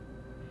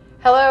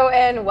Hello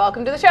and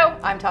welcome to the show.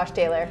 I'm Tosh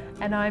Taylor.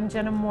 And I'm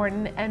Jenna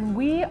Morton, and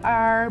we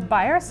are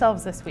by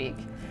ourselves this week.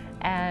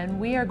 And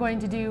we are going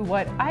to do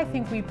what I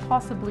think we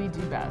possibly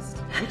do best,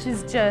 which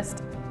is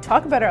just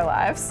talk about our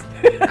lives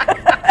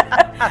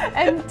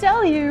and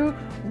tell you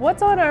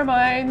what's on our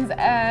minds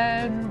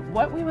and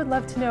what we would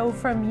love to know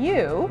from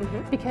you.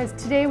 Because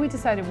today we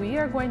decided we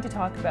are going to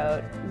talk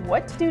about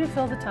what to do to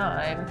fill the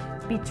time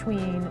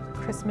between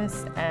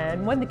Christmas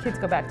and when the kids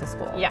go back to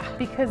school. Yeah.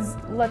 Because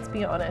let's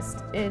be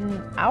honest,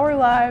 in our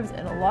lives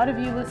and a lot of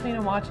you listening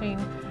and watching,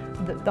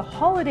 the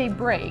holiday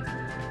break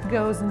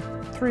goes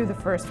through the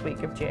first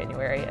week of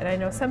January. And I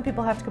know some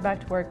people have to go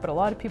back to work, but a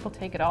lot of people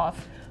take it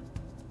off.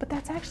 But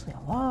that's actually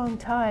a long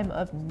time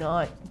of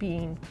not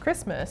being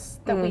Christmas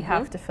that we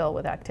have to fill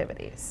with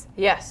activities.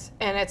 Yes,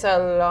 and it's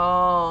a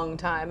long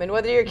time. And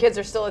whether your kids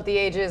are still at the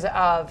ages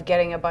of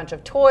getting a bunch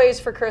of toys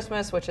for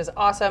Christmas, which is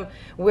awesome,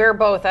 we're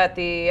both at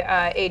the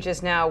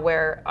ages now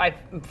where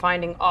I'm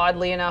finding,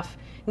 oddly enough,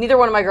 neither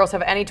one of my girls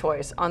have any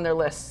toys on their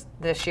list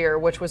this year,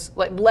 which was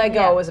like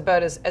Lego was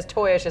about as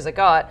toyish as it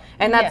got.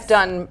 And that's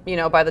done,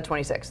 by the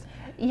 26th.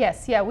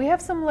 Yes, yeah, we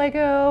have some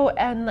Lego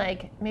and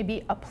like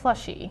maybe a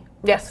plushie,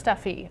 a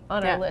stuffy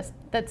on our list.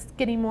 That's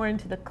getting more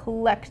into the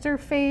collector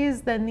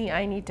phase than the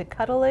I need to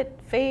cuddle it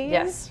phase.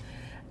 Yes.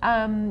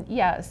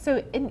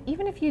 So and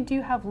even if you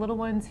do have little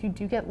ones who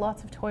do get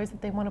lots of toys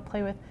that they want to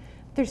play with,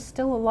 there's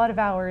still a lot of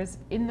hours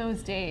in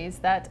those days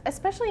that,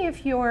 especially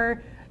if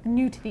you're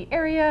new to the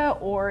area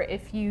or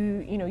if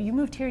you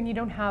moved here and you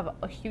don't have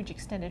a huge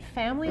extended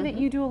family that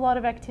you do a lot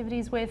of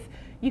activities with,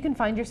 you can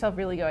find yourself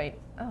really going,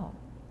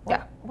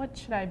 what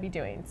should I be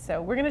doing?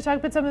 So we're going to talk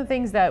about some of the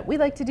things that we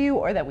like to do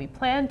or that we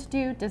plan to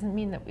do. Doesn't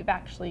mean that we've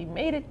actually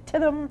made it to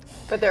them.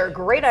 But they're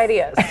great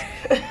ideas.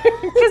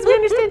 Because we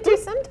understand too,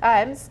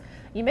 sometimes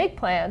you make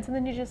plans and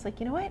then you're just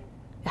like, you know what?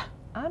 Yeah.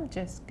 I'm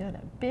just going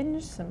to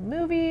binge some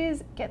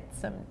movies, get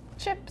some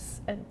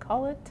chips, and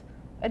call it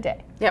a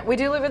day. Yeah, we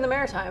do live in the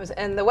Maritimes,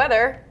 and the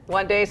weather,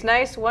 one day is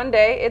nice, one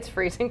day it's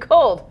freezing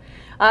cold.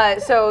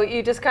 So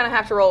you just kind of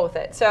have to roll with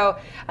it. So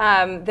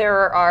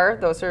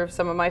those are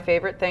some of my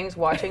favorite things,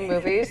 watching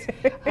movies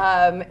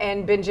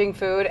and binging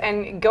food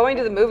and going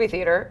to the movie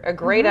theater, a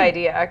great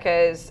idea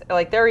because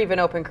they're even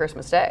open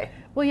Christmas Day.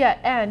 Well, yeah,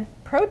 and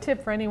pro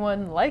tip for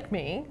anyone like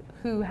me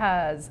who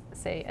has,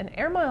 say, an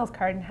Air Miles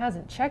card and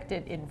hasn't checked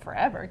it in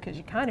forever because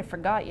you kind of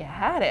forgot you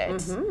had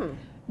it,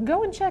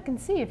 go and check and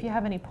see if you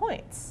have any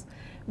points.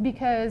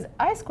 Because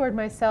I scored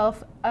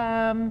myself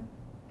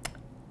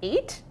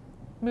 8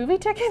 movie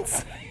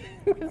tickets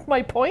with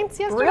my points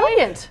yesterday.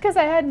 Brilliant. Because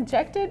I hadn't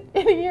checked it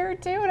in a year or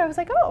two, and I was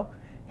like, oh,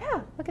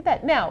 yeah, look at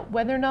that. Now,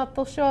 whether or not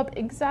they'll show up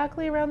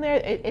exactly around there,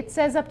 it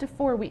says up to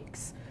 4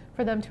 weeks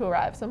for them to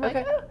arrive. So I'm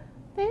like,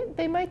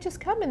 they might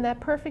just come in that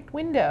perfect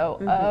window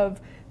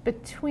of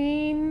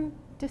between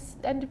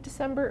end of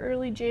December,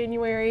 early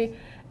January.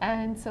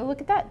 And so look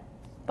at that.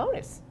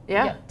 Bonus.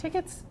 Yeah.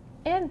 Tickets.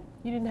 And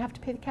you didn't have to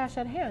pay the cash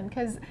at hand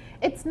because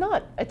it's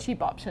not a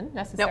cheap option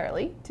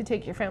necessarily to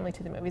take your family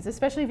to the movies,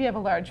 especially if you have a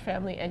large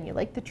family and you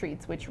like the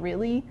treats, which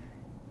really,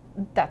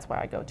 that's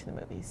why I go to the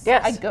movies.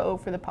 Yes. I go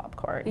for the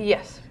popcorn.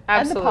 Yes,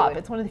 absolutely. And the pop.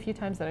 It's one of the few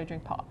times that I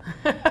drink pop.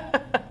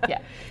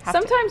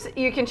 Sometimes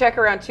you can check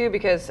around too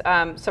because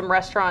some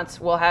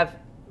restaurants will have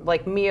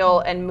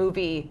meal and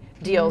movie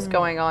deals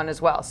going on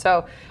as well.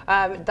 So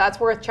that's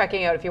worth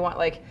checking out if you want.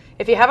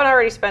 If you haven't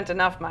already spent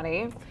enough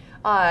money,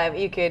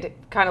 you could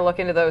kind of look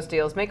into those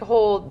deals, make a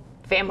whole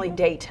family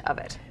date of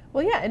it.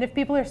 Well, yeah, and if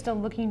people are still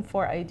looking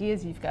for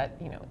ideas, you've got,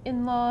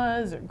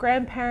 in-laws or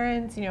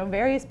grandparents,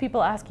 various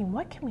people asking,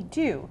 what can we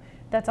do?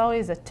 That's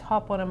always a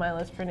top one on my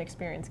list for an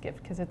experience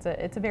gift because it's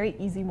a very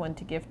easy one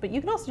to gift, but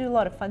you can also do a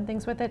lot of fun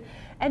things with it.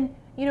 And,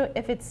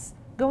 if it's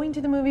going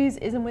to the movies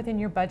isn't within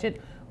your budget,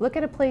 look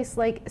at a place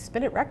like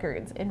Spin It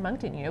Records in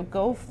Moncton.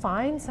 Go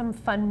find some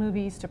fun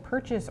movies to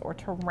purchase or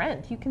to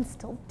rent. You can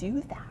still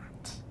do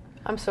that.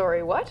 I'm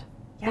sorry, what?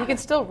 Yeah. You can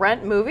still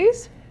rent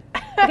movies?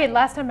 Okay,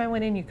 last time I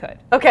went in, you could.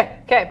 Okay.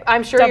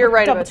 I'm sure you're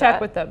right about that. Double check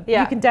with them.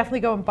 Yeah. You can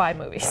definitely go and buy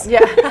movies. Yeah.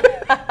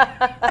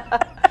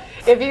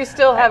 If you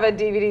still have a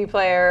DVD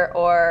player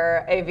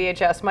or a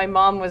VHS, my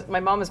mom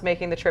was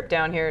making the trip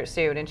down here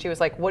soon, and she was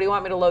like, "What do you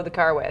want me to load the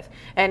car with?"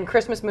 And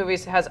Christmas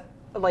movies has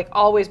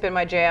always been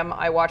my jam.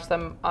 I watch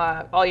them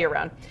all year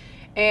round.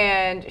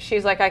 And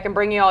she's like, I can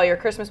bring you all your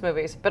Christmas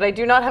movies, but I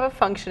do not have a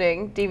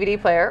functioning DVD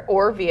player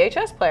or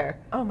VHS player.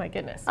 Oh my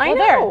goodness. I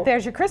know.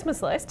 There's your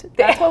Christmas list.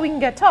 That's what we can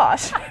get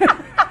Tosh.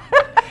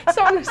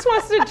 Someone just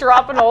wants to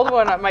drop an old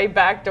one at my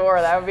back door.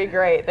 That would be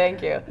great.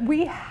 Thank you.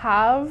 We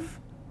have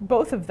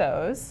both of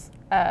those.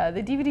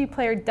 The DVD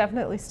player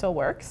definitely still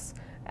works.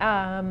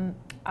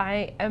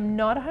 I am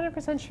not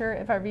 100% sure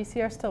if our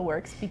VCR still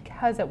works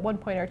because at one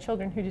point our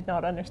children who did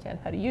not understand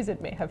how to use it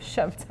may have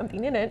shoved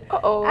something in it,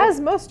 as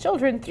most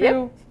children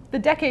through the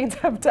decades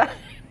have done.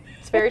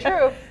 It's very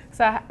true.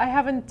 So I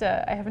haven't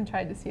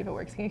tried to see if it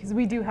works because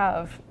we do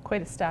have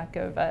quite a stack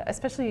of,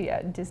 especially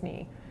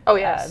Disney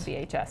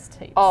VHS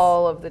tapes.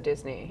 All of the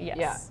Disney. Yes.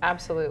 Yeah,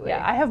 absolutely.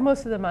 Yeah, I have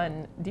most of them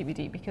on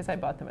DVD because I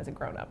bought them as a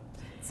grown-up.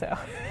 So.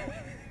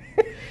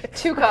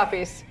 Two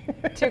copies,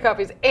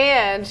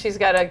 and she's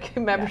got a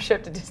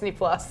membership to Disney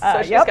Plus,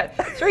 so she's got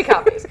 3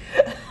 copies.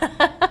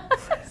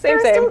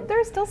 Same. There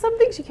are still some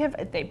things you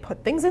can't. They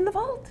put things in the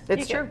vault.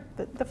 It's true.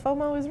 The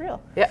FOMO is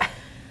real. Yeah.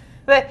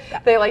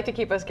 They like to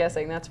keep us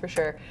guessing, that's for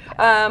sure.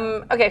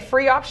 Okay,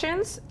 free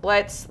options.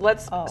 Let's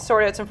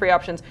sort out some free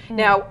options.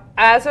 Now,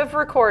 as of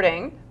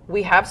recording,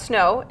 we have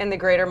snow in the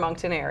Greater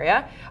Moncton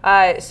area,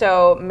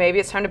 so maybe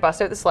it's time to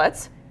bust out the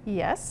sleds.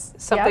 Yes.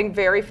 Something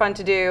very fun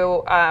to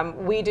do.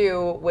 We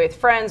do with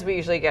friends. We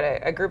usually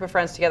get a group of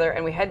friends together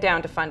and we head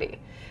down to Fundy.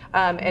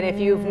 And if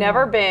you've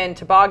never been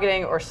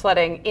tobogganing or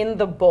sledding in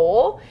the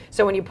bowl,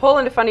 so when you pull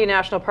into Fundy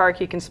National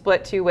Park, you can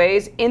split 2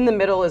 ways. In the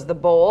middle is the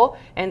bowl,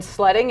 and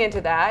sledding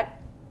into that,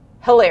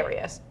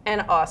 hilarious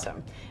and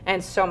awesome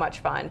and so much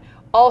fun.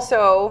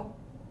 Also,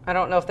 I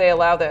don't know if they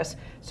allow this,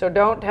 so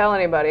don't tell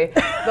anybody,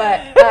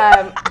 but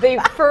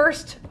the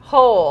first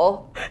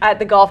hole at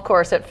the golf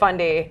course at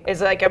Fundy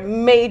is like a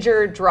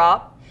major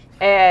drop,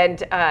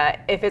 and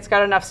if it's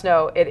got enough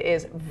snow, it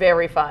is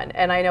very fun.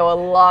 And I know a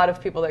lot of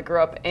people that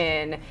grew up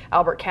in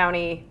Albert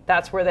County,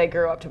 that's where they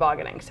grew up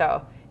tobogganing.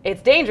 So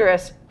it's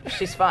dangerous,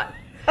 she's fun.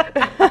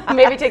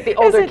 Maybe take the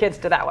older kids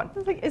to that one.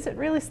 Like, is it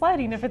really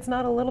sliding if it's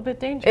not a little bit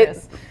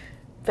dangerous?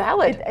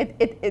 Valid.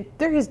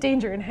 There is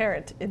danger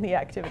inherent in the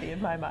activity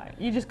in my mind.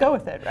 You just go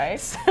with it, right?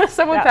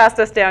 Someone passed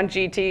us down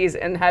GTs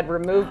and had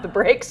removed the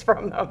brakes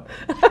from them.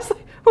 I was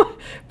like, what?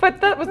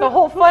 But that was the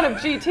whole fun of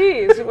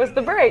GTs, it was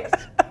the brakes.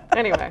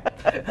 Anyway.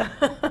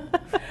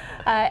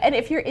 And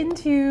if you're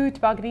into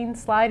tobogganing,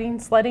 sliding,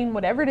 sledding,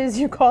 whatever it is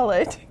you call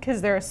it,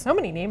 because there are so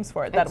many names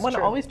for it, that one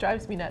always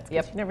drives me nuts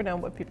because you never know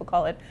what people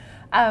call it.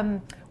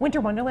 Winter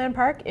Wonderland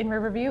Park in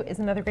Riverview is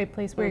another great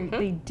place where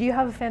they do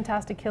have a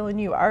fantastic hill and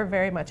you are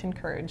very much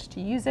encouraged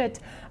to use it.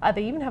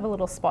 They even have a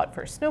little spot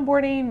for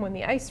snowboarding. When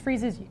the ice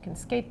freezes, you can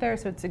skate there,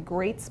 so it's a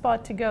great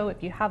spot to go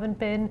if you haven't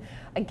been.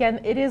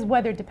 Again, it is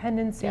weather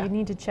dependent, so you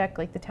need to check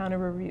like the Town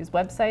of Riverview's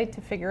website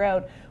to figure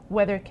out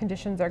weather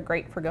conditions are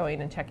great for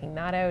going and checking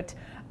that out.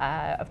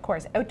 Of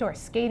course, outdoor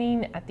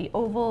skating at the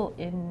Oval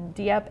in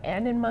Dieppe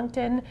and in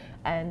Moncton,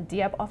 and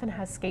Dieppe often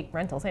has skate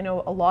rentals. I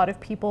know a lot of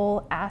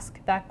people ask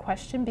that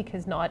question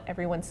because not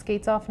everyone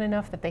skates often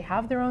enough that they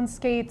have their own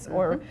skates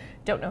or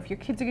don't know if your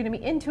kids are going to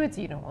be into it,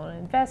 so you don't want to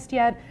invest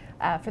yet.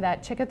 For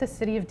that, check out the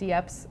City of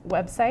Dieppe's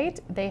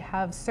website. They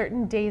have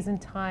certain days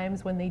and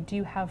times when they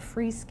do have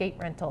free skate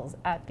rentals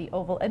at the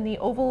Oval, and the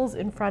Oval's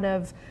in front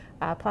of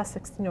Place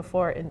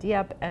 1604 in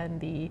Dieppe and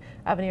the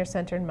Avenir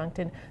Centre in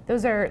Moncton.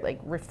 Those are like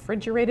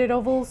refrigerated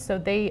ovals, so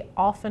they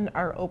often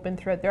are open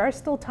throughout. There are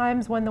still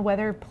times when the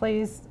weather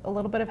plays a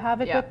little bit of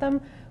havoc with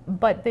them,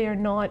 but they are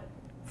not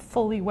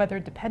fully weather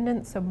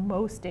dependent, so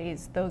most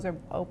days those are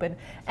open,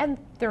 and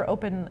they're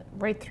open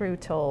right through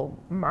till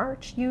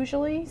March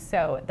usually,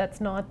 so that's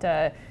not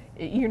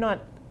you're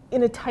not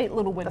in a tight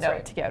little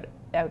window to get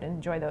out and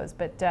enjoy those.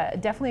 But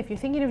definitely if you're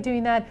thinking of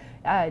doing that,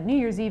 New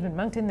Year's Eve in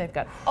Moncton, they've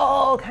got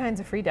all kinds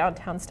of free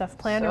downtown stuff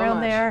planned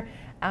around there.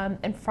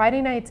 And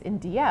Friday nights in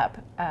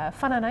Dieppe,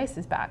 Fun on Ice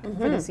is back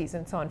for the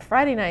season. So on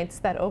Friday nights,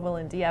 that Oval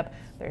in Dieppe,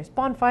 there's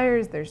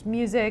bonfires, there's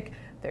music,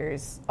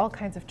 there's all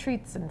kinds of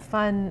treats and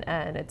fun,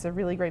 and it's a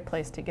really great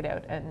place to get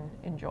out and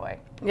enjoy.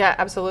 Yeah,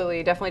 absolutely.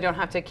 You definitely don't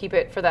have to keep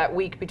it for that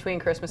week between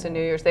Christmas and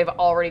New Year's. They've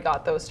already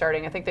got those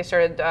starting. I think they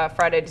started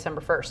Friday, December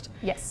 1st.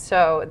 Yes.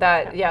 So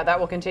that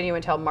will continue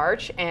until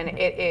March, and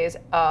it is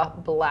a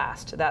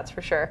blast, that's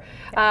for sure.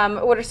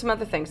 What are some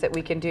other things that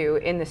we can do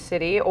in the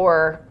city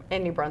or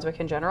in New Brunswick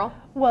in general?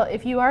 Well,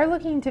 if you are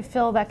looking to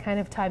fill that kind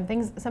of time,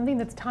 something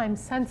that's time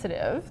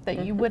sensitive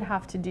that you would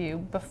have to do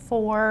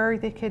before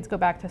the kids go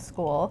back to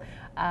school,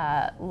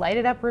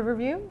 lighted up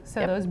Riverview.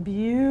 So those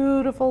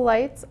beautiful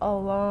lights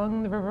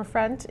along the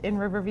riverfront in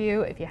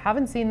Riverview, if you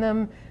haven't seen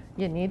them,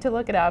 you need to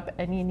look it up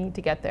and you need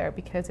to get there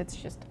because it's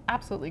just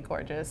absolutely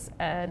gorgeous.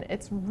 And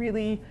it's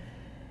really,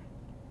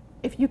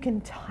 if you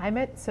can time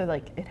it so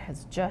like it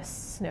has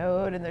just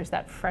snowed and there's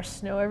that fresh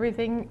snow,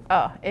 everything,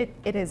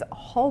 it is a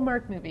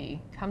Hallmark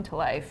movie come to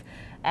life.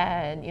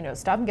 And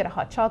stop and get a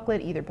hot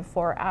chocolate either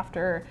before or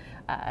after,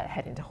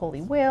 head into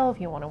Holy Whale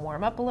if you want to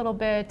warm up a little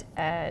bit,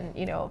 and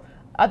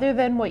other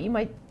than what you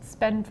might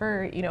spend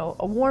for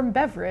a warm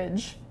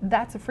beverage,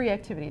 that's a free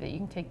activity that you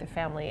can take the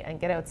family and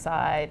get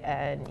outside.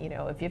 And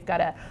if you've got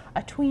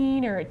a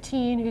tween or a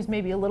teen who's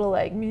maybe a little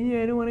like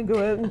me, I don't want to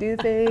go out and do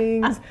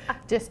things,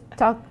 just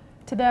talk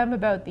to them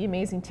about the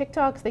amazing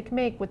TikToks they can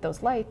make with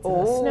those lights and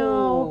the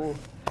snow.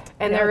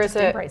 And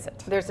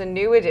there's a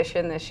new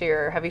edition this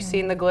year. Have you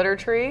seen the glitter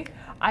tree?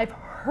 I've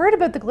heard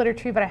about the glitter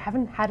tree, but I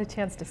haven't had a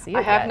chance to see it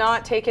I have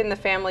not taken the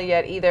family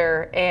yet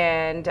either,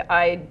 and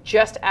I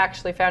just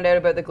actually found out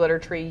about the glitter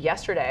tree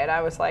yesterday, and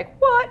I was like,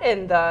 what?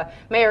 And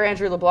Mayor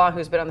Andrew LeBlanc,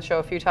 who's been on the show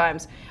a few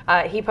times,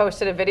 he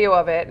posted a video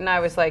of it, and I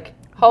was like,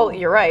 holy,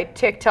 you're right,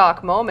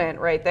 TikTok moment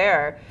right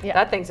there. Yeah.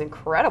 That thing's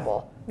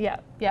incredible. Yeah.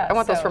 I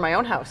want those for my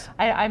own house.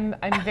 I'm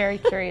very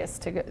curious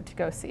to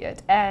go see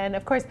it. And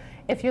of course,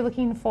 if you're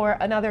looking for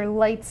another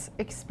lights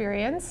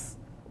experience,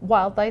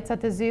 Wild lights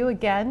at the zoo,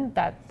 again,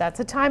 that's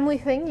a timely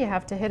thing. You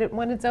have to hit it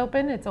when it's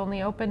open. It's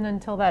only open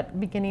until that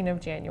beginning of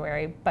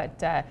January.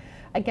 But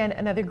again,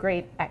 another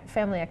great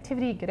family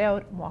activity. Get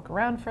out and walk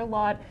around for a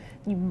lot.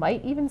 You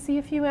might even see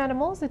a few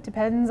animals. It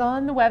depends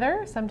on the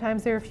weather.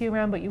 Sometimes there are a few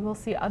around, but you will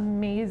see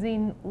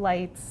amazing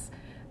lights,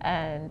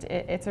 and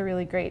it's a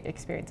really great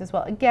experience as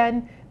well.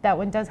 Again, that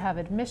one does have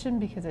admission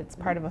because it's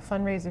part of a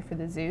fundraiser for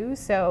the zoo.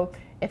 So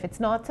if it's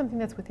not something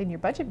that's within your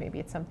budget, maybe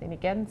it's something,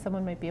 again,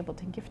 someone might be able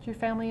to gift your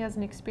family as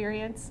an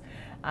experience.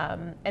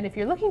 And if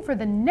you're looking for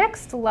the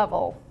next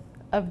level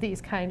of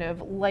these kind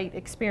of light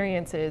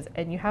experiences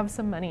and you have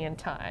some money and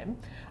time,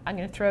 I'm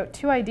going to throw out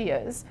 2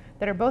 ideas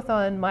that are both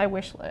on my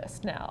wish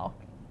list now,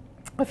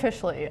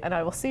 officially, and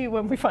I will see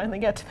when we finally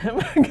get to them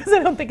because I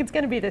don't think it's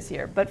going to be this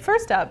year. But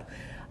first up,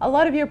 a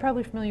lot of you are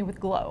probably familiar with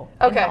Glow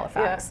in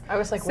Halifax. Yeah. I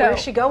was like, where is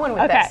she going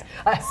with this?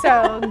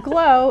 So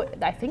Glow,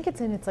 I think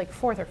it's in its like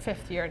 4th or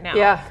 5th year now.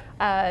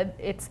 Yeah.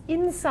 It's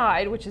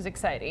inside, which is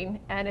exciting,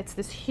 and it's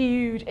this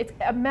huge,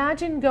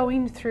 imagine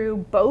going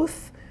through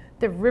both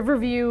the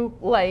Riverview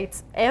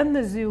lights and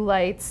the zoo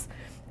lights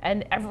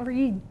and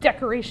every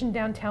decoration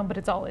downtown, but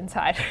it's all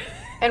inside.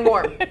 And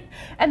warm.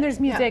 And there's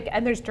music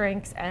and there's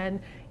drinks, and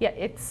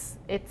it's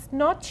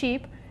not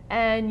cheap.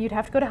 And you'd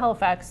have to go to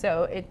Halifax,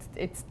 so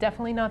it's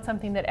definitely not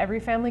something that every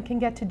family can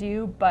get to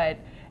do, but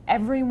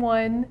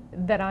everyone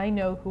that I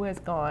know who has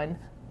gone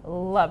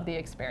love the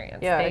experience.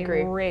 Yeah, they I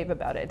agree. Rave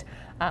about it.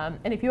 And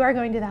if you are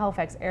going to the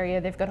Halifax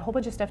area, they've got a whole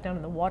bunch of stuff down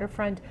on the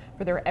waterfront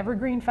for their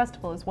Evergreen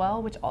Festival as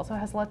well, which also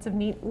has lots of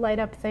neat light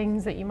up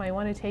things that you might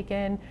want to take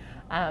in.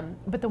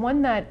 But the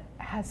one that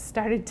has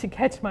started to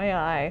catch my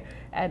eye,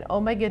 and oh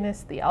my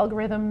goodness, the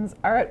algorithms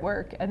are at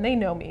work and they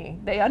know me,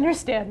 they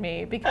understand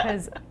me,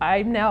 because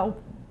I'm now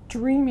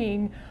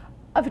dreaming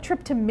of a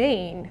trip to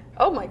Maine.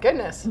 Oh my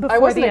goodness. Before I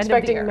wasn't the end of the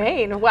expecting year.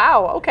 Maine.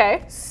 Wow,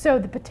 okay. So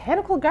the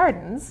Botanical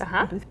Gardens,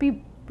 Uh-huh.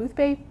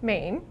 Boothbay,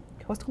 Maine,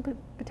 Coastal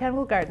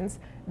Botanical Gardens,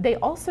 they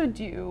also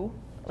do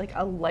like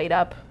a light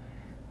up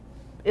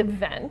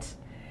event.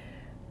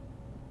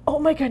 Oh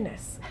my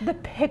goodness. The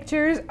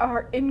pictures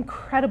are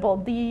incredible.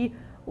 The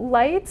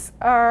lights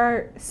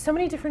are so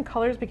many different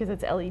colors because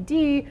it's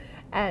LED.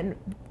 And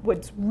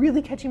what's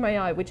really catching my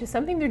eye, which is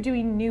something they're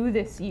doing new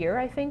this year,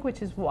 I think,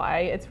 which is why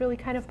it's really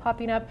kind of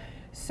popping up.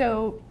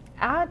 So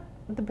at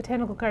the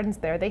Botanical Gardens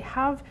there, they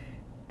have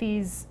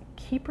these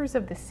keepers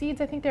of the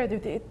seeds, I think they're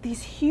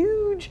these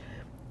huge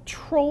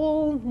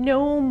troll,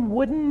 gnome,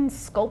 wooden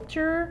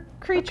sculpture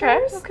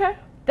creatures. Okay.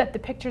 That the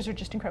pictures are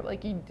just incredible.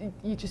 Like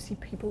you just see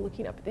people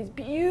looking up at these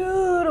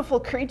beautiful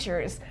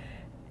creatures,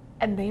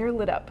 and they are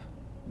lit up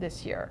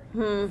this year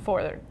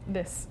for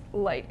this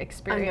light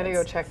experience. I'm gonna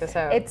go check this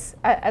out. It's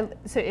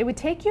so it would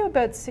take you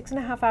about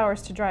 6.5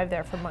 hours to drive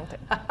there from Moncton.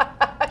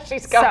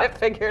 She's got it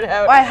figured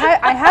out. I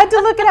had to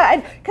look it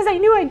up because I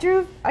knew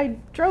I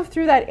drove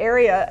through that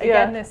area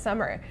again this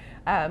summer,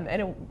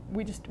 and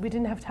we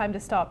didn't have time to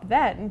stop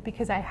then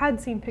because I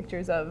had seen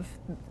pictures of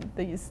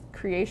these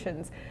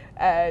creations,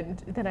 and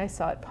then I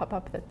saw it pop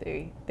up that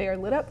they are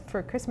lit up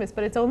for Christmas,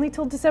 but it's only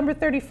till December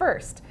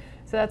 31st.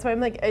 So that's why I'm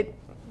like,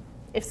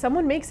 if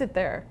someone makes it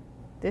there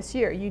this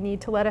year, you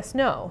need to let us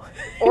know.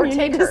 Or you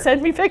take need her. to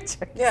send me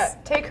pictures. Yeah,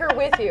 take her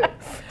with you.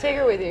 Take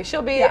her with you.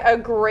 She'll be a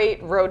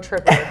great road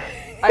tripper.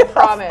 I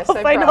promise.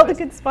 I'll find all the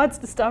good spots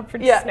to stop for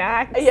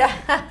snacks. Yeah,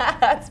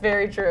 that's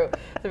very true.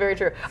 That's very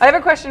true. I have a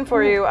question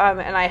for you,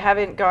 and I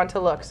haven't gone to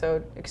look,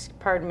 so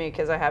pardon me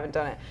because I haven't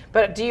done it.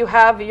 But do you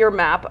have your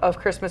map of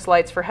Christmas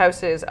lights for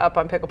houses up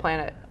on Pickle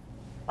Planet?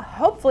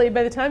 Hopefully,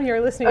 by the time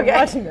you're listening and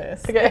watching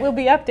this, it will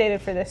be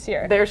updated for this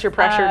year. There's your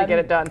pressure to get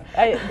it done.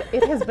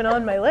 It has been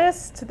on my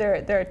list.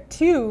 There are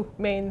 2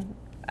 main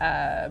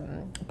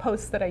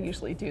posts that I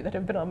usually do that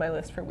have been on my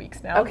list for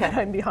weeks now that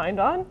I'm behind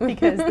on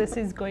because this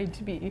is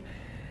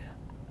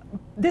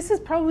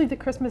probably the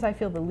Christmas I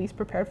feel the least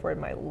prepared for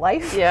in my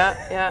life.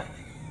 Yeah.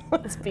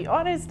 Let's be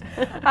honest.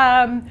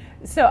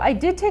 So I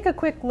did take a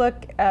quick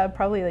look,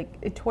 probably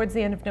like towards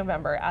the end of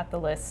November, at the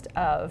list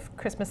of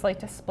Christmas light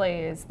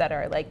displays that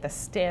are like the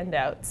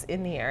standouts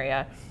in the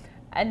area.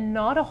 And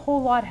not a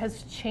whole lot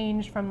has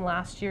changed from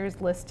last year's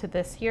list to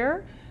this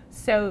year.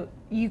 So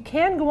you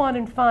can go on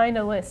and find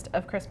a list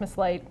of Christmas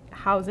light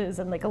houses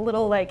and like a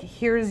little like,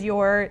 here's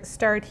your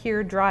start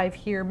here, drive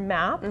here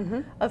map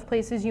of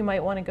places you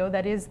might want to go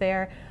that is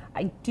there.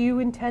 I do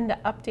intend to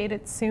update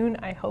it soon,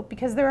 I hope,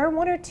 because there are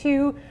 1 or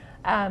 2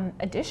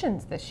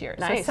 additions this year.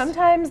 Nice. So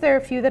sometimes there are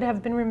a few that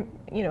have been,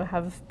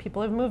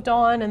 people have moved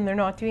on and they're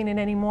not doing it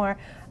anymore.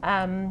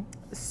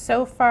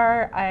 So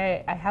far,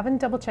 I haven't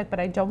double checked, but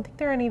I don't think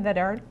there are any that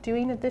are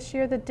doing it this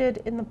year that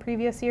did in the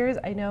previous years.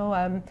 I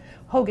know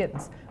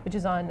Hogan's, which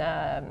is on,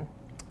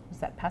 is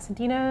that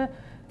Pasadena?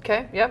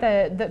 Okay, yep.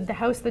 The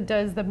house that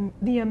does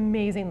the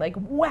amazing, like,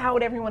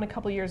 wowed everyone a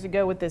couple years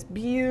ago with this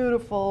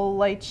beautiful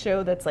light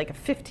show that's like a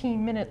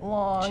 15-minute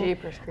long.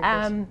 Jeepers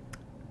creepers.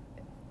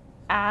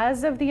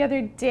 as of the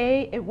other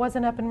day, it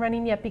wasn't up and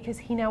running yet because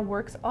he now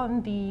works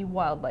on the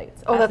wild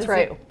lights. Oh, at that's the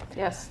right. zoo.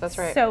 Yes, that's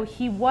right. So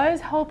he was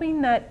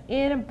hoping that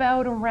in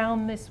about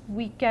around this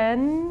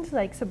weekend,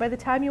 like, so by the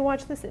time you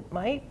watch this, it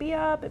might be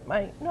up, it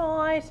might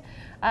not.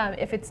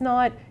 If it's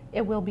not,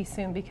 it will be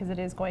soon because it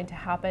is going to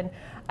happen.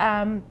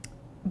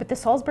 But the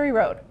Salisbury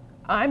Road,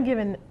 I'm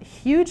giving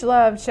huge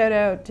love, shout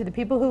out to the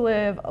people who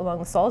live along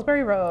the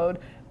Salisbury Road,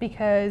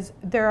 because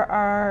there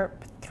are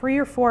 3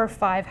 or 4 or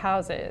 5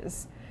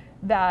 houses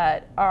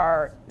that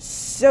are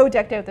so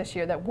decked out this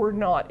year that were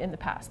not in the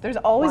past. There's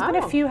always been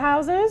a few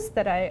houses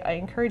that I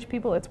encourage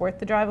people, it's worth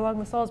the drive along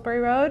the Salisbury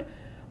Road,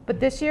 but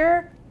this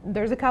year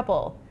there's a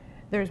couple.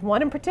 There's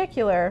one in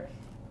particular,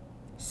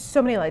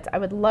 so many lights. I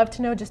would love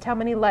to know just how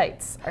many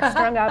lights are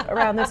strung up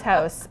around this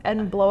house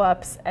and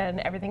blow-ups and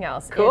everything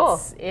else.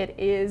 Cool. It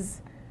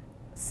is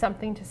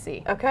something to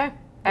see. Okay,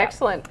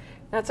 excellent.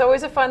 That's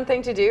always a fun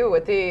thing to do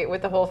with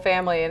the whole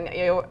family, and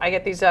I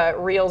get these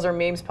reels or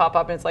memes pop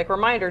up, and it's like,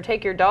 reminder: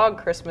 take your dog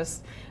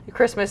Christmas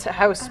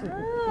house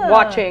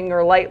watching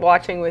or light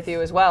watching with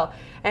you as well.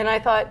 And I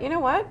thought, you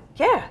know what?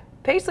 Yeah,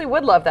 Paisley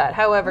would love that.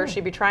 However,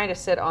 she'd be trying to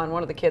sit on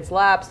one of the kids'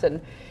 laps,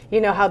 and you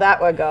know how that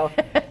would go.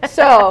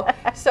 So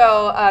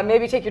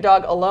maybe take your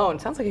dog alone.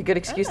 Sounds like a good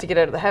excuse to get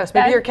out of the house.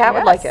 Maybe your cat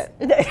would like it.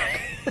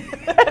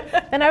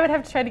 Then I would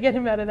have to try to get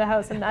him out of the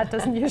house, and that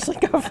doesn't usually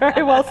go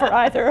very well for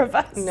either of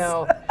us.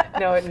 No,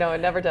 it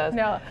never does.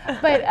 No,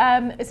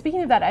 but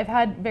speaking of that, I've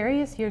had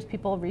various years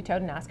people reach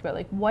out and ask about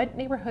like what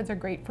neighborhoods are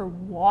great for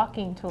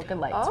walking to look at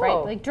lights,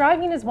 right? Like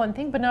driving is one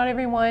thing, but not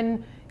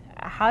everyone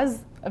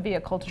has a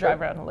vehicle to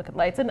drive around and look at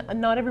lights, and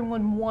not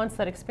everyone wants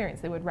that experience.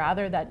 They would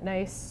rather that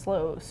nice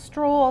slow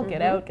stroll,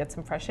 get out, get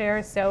some fresh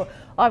air. So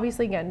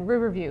obviously, again,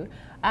 Riverview,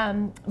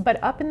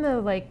 but up in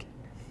the like,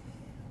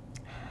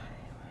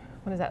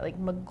 what is that, like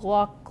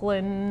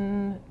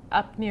McLaughlin,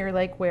 up near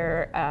like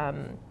where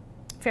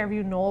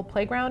Fairview Knoll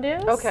Playground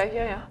is. Okay,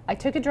 yeah. I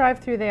took a drive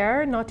through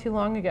there not too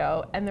long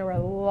ago, and there were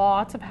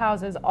lots of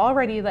houses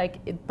already,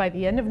 like by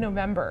the end of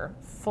November,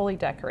 fully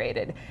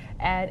decorated.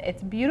 And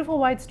it's beautiful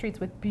wide streets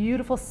with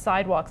beautiful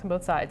sidewalks on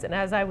both sides. And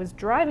as I was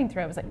driving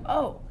through, I was like,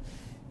 oh,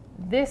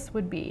 this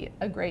would be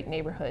a great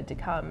neighborhood to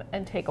come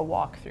and take a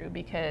walk through,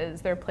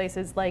 because there are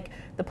places like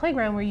the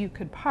playground where you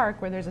could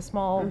park, where there's a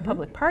small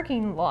public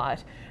parking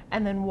lot,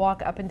 and then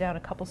walk up and down a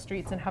couple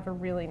streets and have a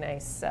really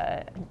nice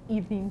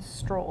evening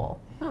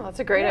stroll. Oh, that's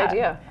a great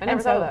idea. I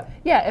never thought of that.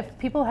 Yeah, if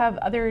people have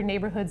other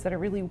neighborhoods that are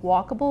really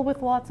walkable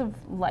with lots of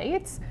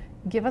lights,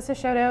 give us a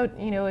shout out.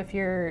 You know, if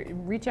you're,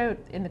 reach out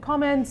in the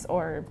comments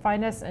or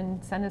find us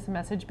and send us a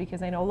message,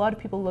 because I know a lot of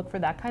people look for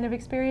that kind of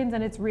experience,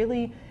 and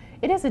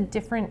it is a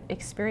different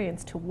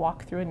experience to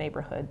walk through a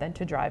neighborhood than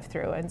to drive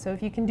through. And so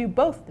if you can do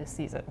both this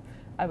season,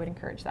 I would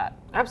encourage that.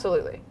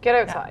 Absolutely. Get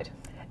outside.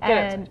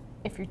 Yeah. And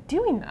if you're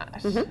doing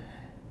that,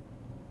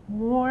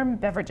 warm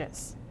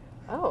beverages.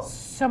 Oh.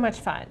 So much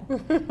fun.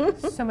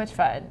 So much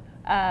fun.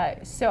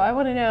 So I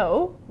want to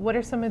know, what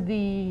are some of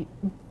the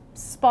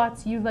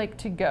spots you like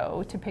to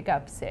go to pick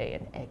up, say,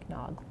 an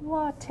eggnog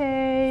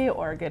latte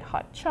or a good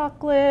hot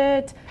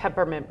chocolate?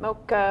 Peppermint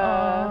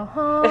mocha.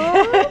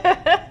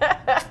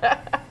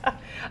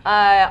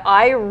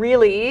 I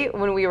really,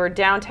 when we were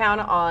downtown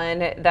on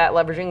that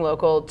Leveraging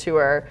Local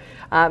tour,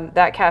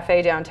 that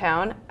cafe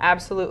downtown,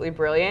 absolutely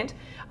brilliant.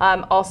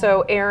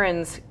 Also,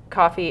 Aaron's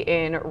Coffee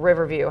in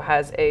Riverview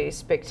has a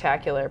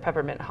spectacular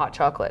peppermint hot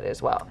chocolate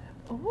as well.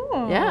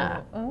 Ooh.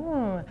 Yeah.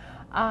 Ooh.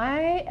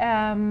 I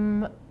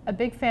am a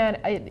big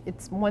fan.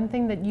 It's one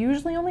thing that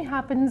usually only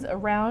happens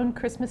around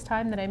Christmas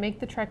time, that I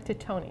make the trek to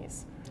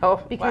Tony's.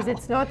 Oh, because wow.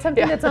 it's not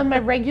something that's on my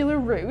regular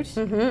route.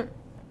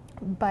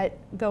 But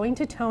going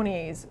to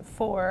Tony's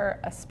for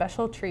a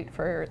special treat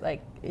for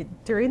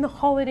during the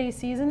holiday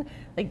season,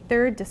 like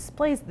their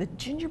displays, the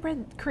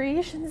gingerbread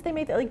creations they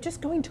made, like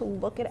just going to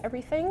look at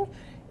everything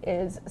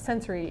is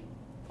sensory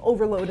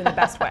overload in the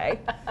best way.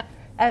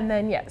 And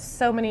then yes,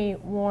 so many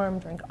warm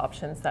drink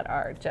options that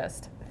are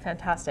just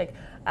fantastic.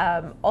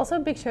 Also a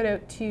big shout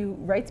out to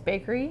Wright's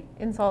Bakery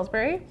in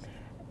Salisbury.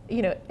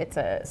 You know, it's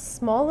a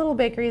small little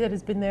bakery that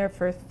has been there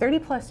for 30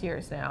 plus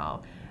years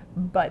now,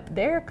 but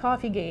their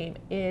coffee game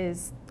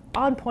is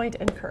on point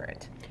and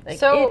current. Like,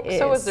 so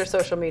is their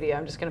social media.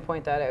 I'm just going to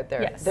point that out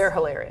there. Yes. They're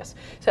hilarious.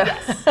 So.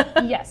 Yes.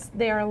 Yes,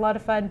 they are a lot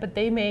of fun, but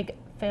they make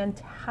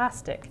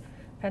fantastic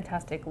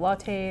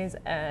lattes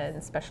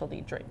and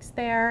specialty drinks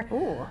there.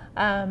 Ooh.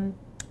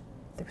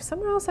 There was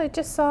somewhere else I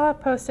just saw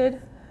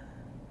posted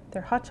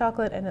their hot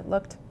chocolate, and it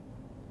looked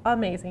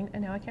amazing,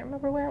 and now I can't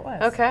remember where it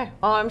was. Okay.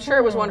 Well, I'm sure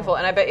it was wonderful,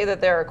 and I bet you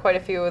that there are quite a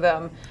few of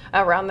them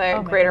around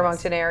the Greater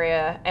Moncton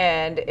area,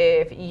 and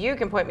if you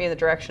can point me in the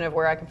direction of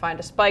where I can find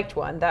a spiked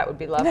one, that would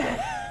be lovely.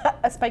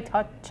 A spiked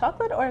hot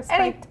chocolate or a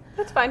spiked?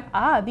 That's fine.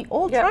 The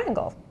old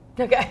triangle.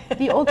 Okay.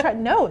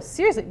 No,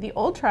 seriously, the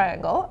old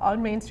triangle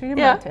on Main Street in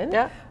Moncton.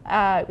 Yeah.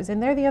 I was in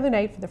there the other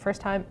night for the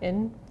first time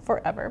in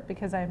forever,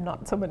 because I am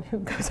not someone who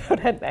goes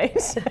out at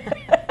night.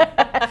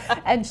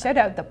 And shout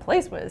out, the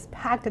place was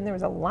packed, and there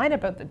was a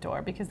lineup out the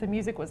door because the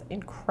music was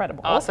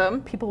incredible.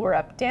 Awesome. People were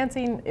up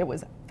dancing. It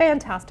was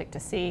fantastic to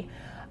see.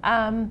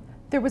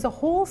 there was a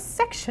whole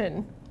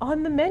section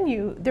on the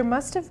menu. There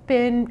must have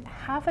been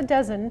half a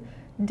dozen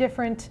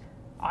different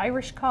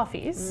Irish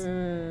coffees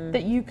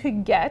that you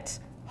could get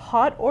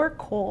hot or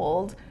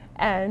cold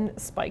and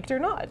spiked or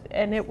not.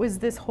 And it was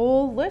this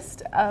whole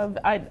list of,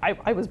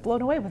 I was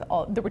blown away with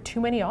there were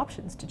too many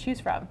options to choose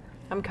from.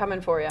 I'm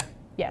coming for you.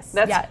 Yes,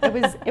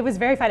 it was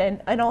very fun.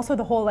 And also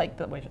the whole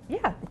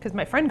because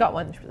my friend got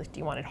one. She was like, do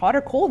you want it hot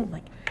or cold? I'm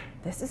like,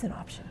 this is an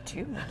option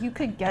too. Like, you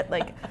could get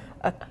like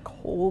a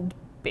cold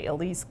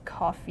Bailey's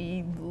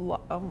coffee.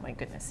 Oh my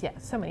goodness, yeah,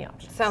 so many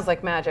options. Sounds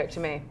like magic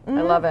to me.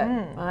 I love it.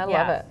 I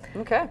love it.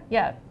 Okay.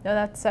 Yeah, no,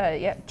 that's,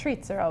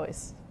 treats are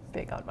always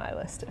big on my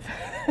list.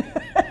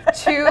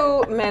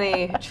 Too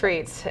many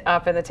treats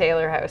up in the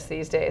Taylor house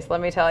these days.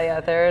 Let me tell you,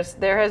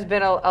 there has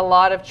been a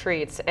lot of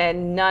treats,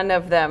 and none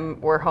of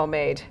them were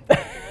homemade.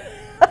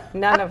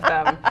 None of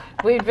them.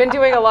 We've been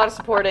doing a lot of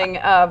supporting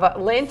of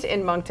Lindt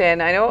in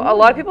Moncton. I know a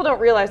lot of people don't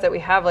realize that we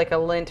have like a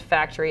Lindt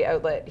factory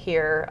outlet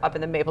here up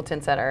in the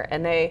Mapleton Center,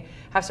 and they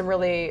have some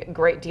really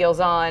great deals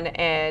on,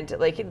 and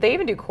like they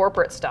even do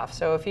corporate stuff.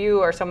 So if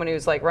you are someone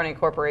who's like running a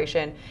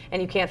corporation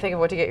and you can't think of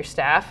what to get your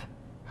staff,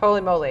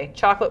 holy moly,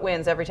 chocolate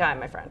wins every time,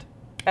 my friend.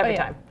 Every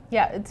time.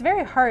 Yeah, it's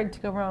very hard to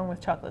go wrong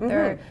with chocolate.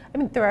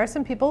 There are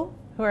some people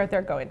who are out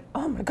there going,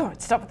 oh my God,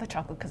 stop with the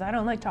chocolate because I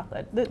don't like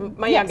chocolate.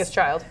 My youngest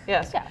child,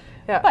 yes.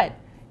 Yeah. But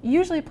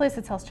usually a place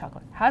that sells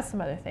chocolate has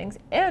some other things,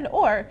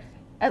 or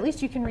at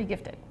least you can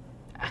regift it.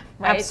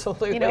 Right?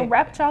 Absolutely. You know,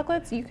 wrapped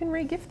chocolates, you can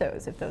regift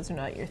those if those are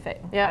not your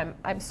thing. Yeah.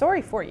 I'm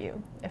sorry for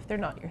you if they're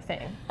not your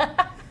thing.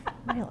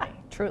 Really,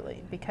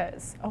 truly,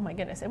 because, oh my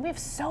goodness. And we have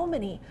so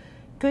many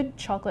good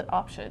chocolate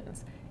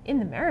options in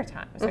the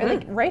Maritimes, right?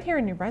 Like right here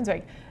in New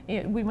Brunswick,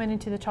 we went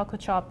into the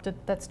chocolate shop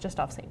that's just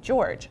off St.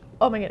 George.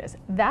 Oh my goodness,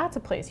 that's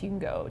a place you can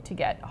go to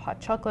get hot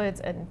chocolates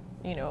and,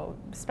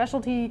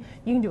 specialty.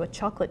 You can do a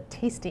chocolate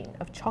tasting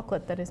of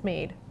chocolate that is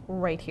made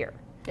right here.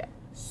 Yeah.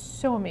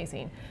 So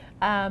amazing.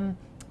 And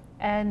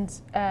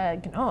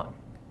Gnon,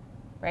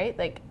 right?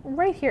 Like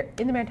right here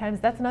in the Maritimes,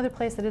 that's another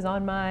place that is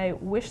on my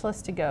wish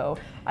list to go.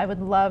 I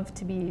would love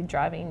to be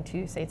driving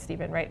to St.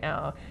 Stephen right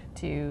now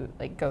to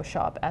like go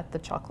shop at the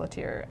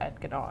chocolatier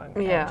at Gnon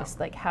and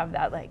just like have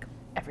that like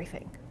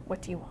everything.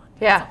 What do you want?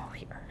 Yeah. It's all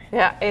here.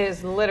 Yeah, it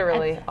is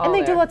literally all and they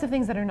there. do lots of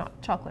things that are not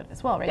chocolate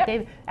as well, right? Yep.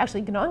 They've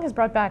actually, Gnon has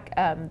brought back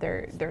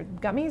their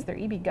gummies, their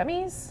EB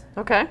gummies.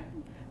 Okay.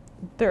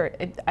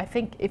 I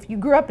think if you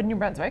grew up in New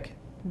Brunswick,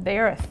 they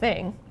are a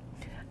thing.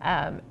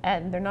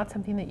 And they're not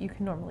something that you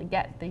can normally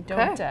get. They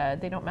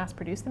don't mass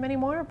produce them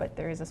anymore, but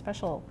there is a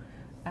special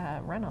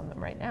run on them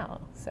right now.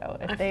 So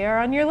if they are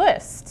on your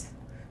list,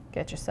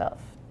 get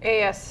yourself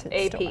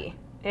ASAP.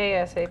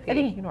 ASAP. I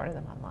think you can order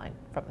them online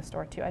from the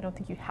store too. I don't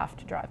think you have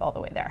to drive all the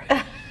way there.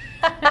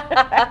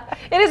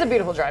 It is a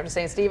beautiful drive to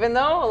St. Stephen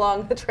though,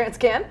 along the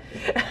Trans-Can.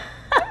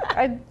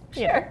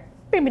 Sure.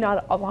 Maybe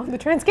not along the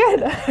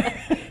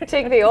Trans-Canada.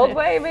 Take the old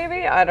way,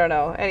 maybe? I don't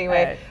know.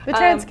 Anyway. The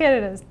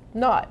Trans-Canada is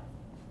not,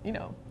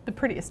 the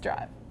prettiest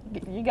drive.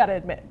 You got to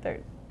admit,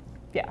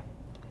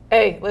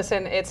 Hey,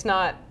 listen, it's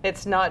not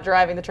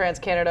driving the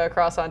Trans-Canada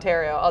across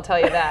Ontario, I'll tell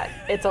you that.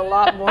 It's a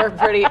lot more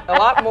pretty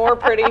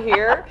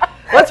here.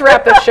 Let's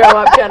wrap this show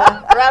up,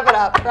 Jenna. Wrap it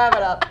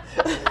up.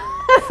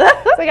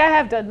 It's like I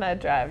have done that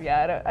drive.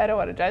 Yeah, I don't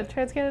want to drive the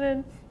Trans-Canada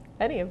in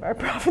any of our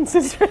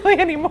provinces really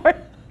anymore.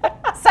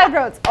 Side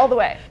roads all the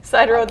way.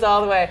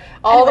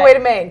 All the way to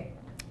Maine.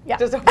 Yeah.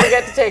 Just don't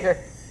forget to take her.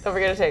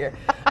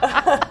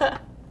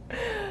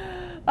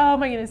 Oh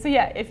my goodness. So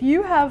yeah, if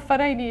you have fun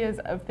ideas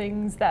of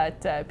things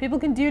that people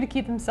can do to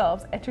keep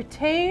themselves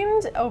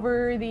entertained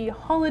over the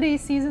holiday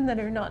season that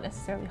are not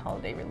necessarily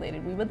holiday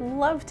related, we would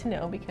love to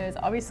know, because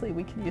obviously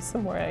we can use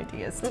some more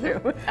ideas too.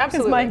 Absolutely.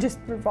 Because mine just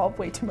revolve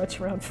way too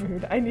much around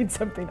food. I need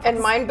something else.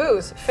 And mine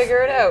booze. Figure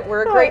it out.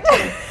 We're a great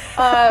team.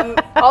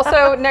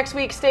 Also, next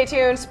week, stay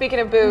tuned. Speaking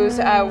of booze,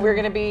 we're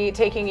going to be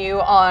taking you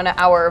on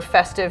our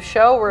festive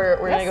show. We're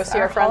going to go see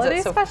our friends at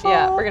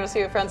we're going to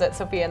see our friends at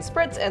Sophia and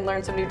Spritz and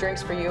learn some new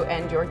drinks for you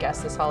and your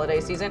guests this holiday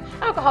season,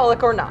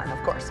 alcoholic or non,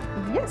 of course.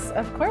 Yes,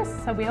 of course.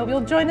 So we hope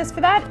you'll join us for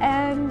that,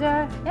 and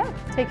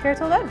take care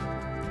till then.